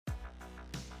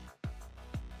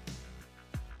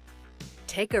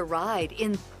Take a ride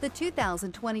in the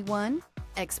 2021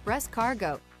 Express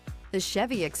Cargo. The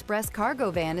Chevy Express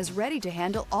Cargo van is ready to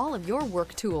handle all of your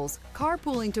work tools,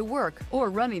 carpooling to work, or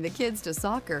running the kids to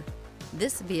soccer.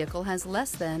 This vehicle has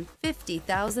less than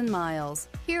 50,000 miles.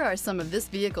 Here are some of this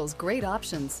vehicle's great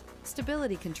options: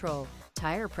 stability control,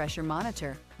 tire pressure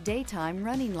monitor, daytime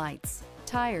running lights,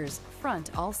 tires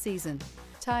front all season,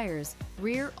 tires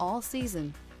rear all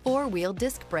season, four-wheel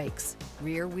disc brakes,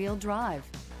 rear-wheel drive,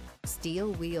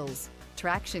 steel wheels,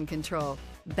 traction control,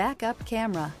 backup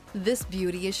camera. This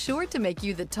beauty is sure to make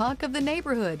you the talk of the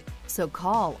neighborhood. So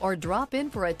call or drop in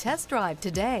for a test drive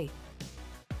today.